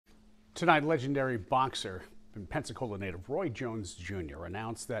Tonight, legendary boxer and Pensacola native Roy Jones Jr.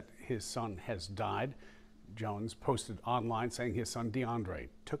 announced that his son has died. Jones posted online saying his son DeAndre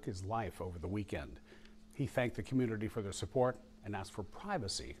took his life over the weekend. He thanked the community for their support and asked for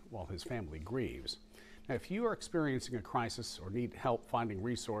privacy while his family grieves. Now, if you are experiencing a crisis or need help finding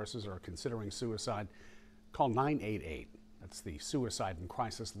resources or considering suicide, call 988. That's the Suicide and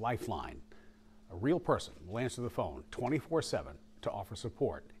Crisis Lifeline. A real person will answer the phone 24/7 to offer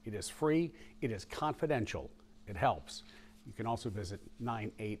support. It is free, it is confidential, it helps. You can also visit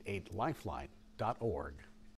 988lifeline.org.